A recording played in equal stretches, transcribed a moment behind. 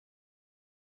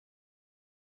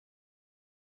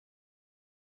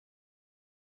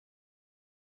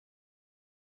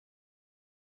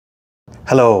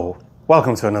Hello,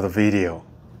 welcome to another video.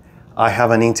 I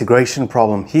have an integration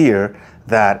problem here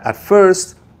that at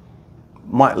first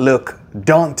might look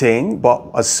daunting, but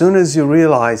as soon as you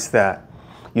realize that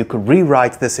you could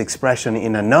rewrite this expression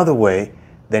in another way,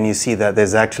 then you see that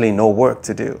there's actually no work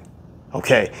to do.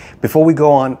 Okay, before we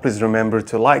go on, please remember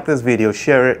to like this video,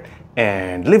 share it,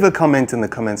 and leave a comment in the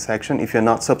comment section. If you're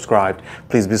not subscribed,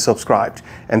 please be subscribed.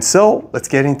 And so, let's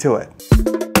get into it.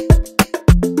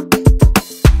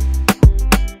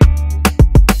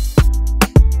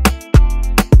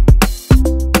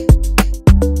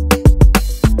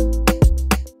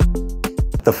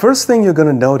 The first thing you're going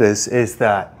to notice is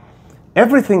that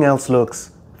everything else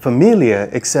looks familiar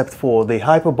except for the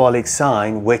hyperbolic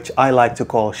sine, which I like to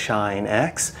call sine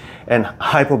x, and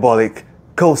hyperbolic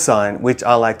cosine, which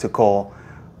I like to call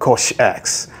cos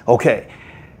x. Okay,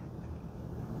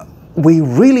 we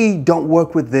really don't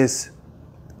work with this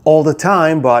all the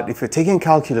time, but if you're taking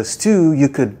calculus 2,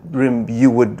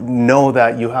 you would know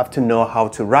that you have to know how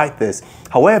to write this.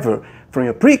 However, from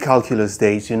your pre-calculus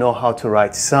days, you know how to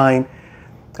write sine,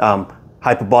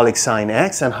 hyperbolic sine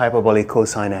x and hyperbolic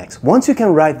cosine x. Once you can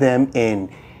write them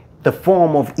in the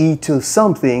form of e to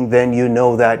something, then you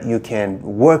know that you can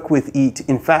work with e.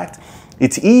 In fact,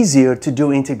 it's easier to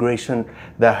do integration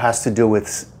that has to do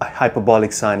with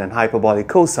hyperbolic sine and hyperbolic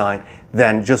cosine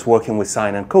than just working with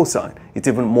sine and cosine. It's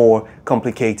even more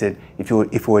complicated if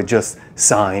it were just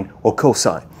sine or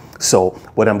cosine. So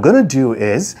what I'm going to do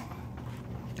is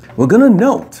we're going to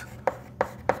note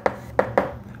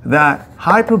that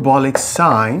hyperbolic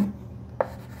sine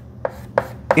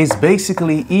is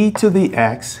basically e to the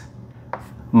x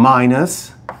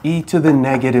minus e to the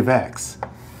negative x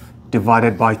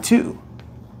divided by 2.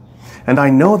 And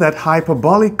I know that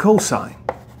hyperbolic cosine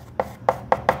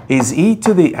is e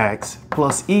to the x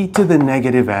plus e to the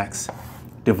negative x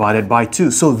divided by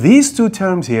 2. So these two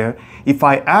terms here, if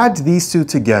I add these two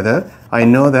together, I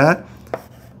know that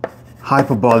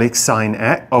hyperbolic sine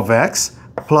of x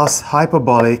plus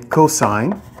hyperbolic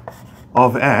cosine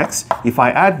of x, if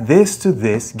I add this to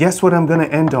this, guess what I'm going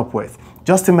to end up with?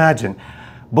 Just imagine,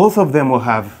 both of them will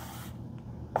have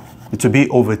to be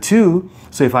over 2.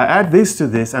 So if I add this to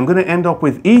this, I'm going to end up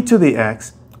with e to the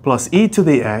x plus e to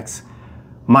the x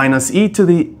minus e to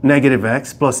the negative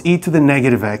x plus e to the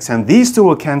negative x. And these two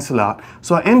will cancel out.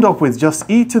 So I end up with just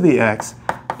e to the x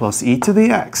plus e to the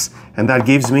x. And that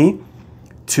gives me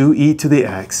 2e to the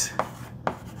x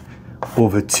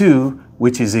over 2,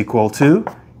 which is equal to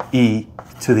e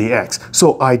to the x.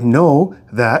 So I know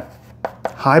that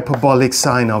hyperbolic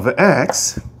sine of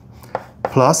x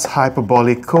plus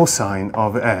hyperbolic cosine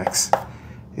of x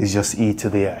is just e to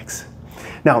the x.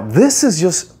 Now, this is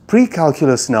just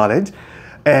pre-calculus knowledge,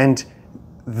 and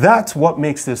that's what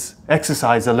makes this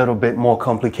exercise a little bit more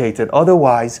complicated.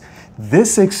 Otherwise,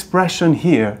 this expression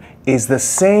here is the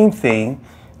same thing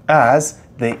as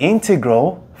the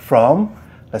integral from,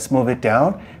 let's move it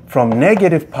down, from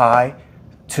negative pi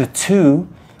to 2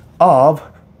 of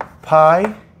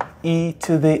pi e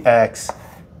to the x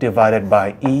divided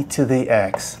by e to the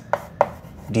x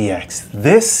dx.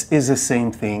 This is the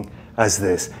same thing as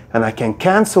this. And I can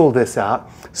cancel this out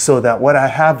so that what I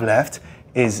have left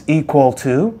is equal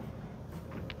to,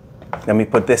 let me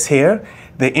put this here,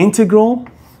 the integral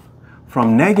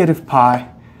from negative pi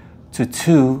to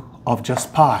 2 of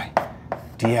just pi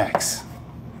dx.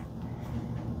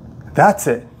 That's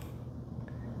it.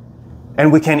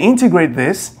 And we can integrate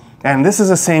this, and this is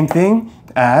the same thing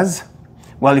as,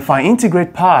 well, if I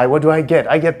integrate pi, what do I get?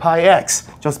 I get pi x.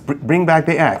 Just bring back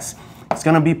the x. It's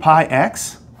going to be pi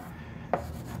x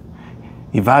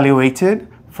evaluated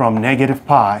from negative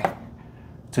pi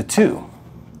to 2.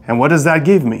 And what does that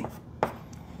give me?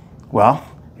 Well,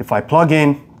 if I plug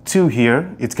in 2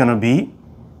 here, it's going to be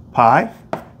pi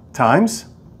times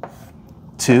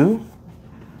 2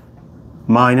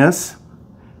 minus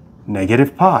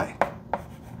negative pi.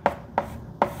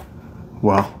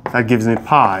 Well, that gives me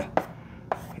pi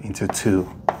into 2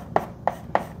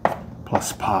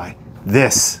 plus pi.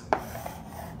 This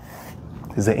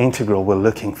is the integral we're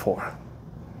looking for.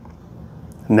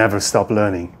 Never stop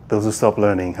learning. Those who stop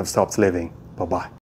learning have stopped living. Bye-bye.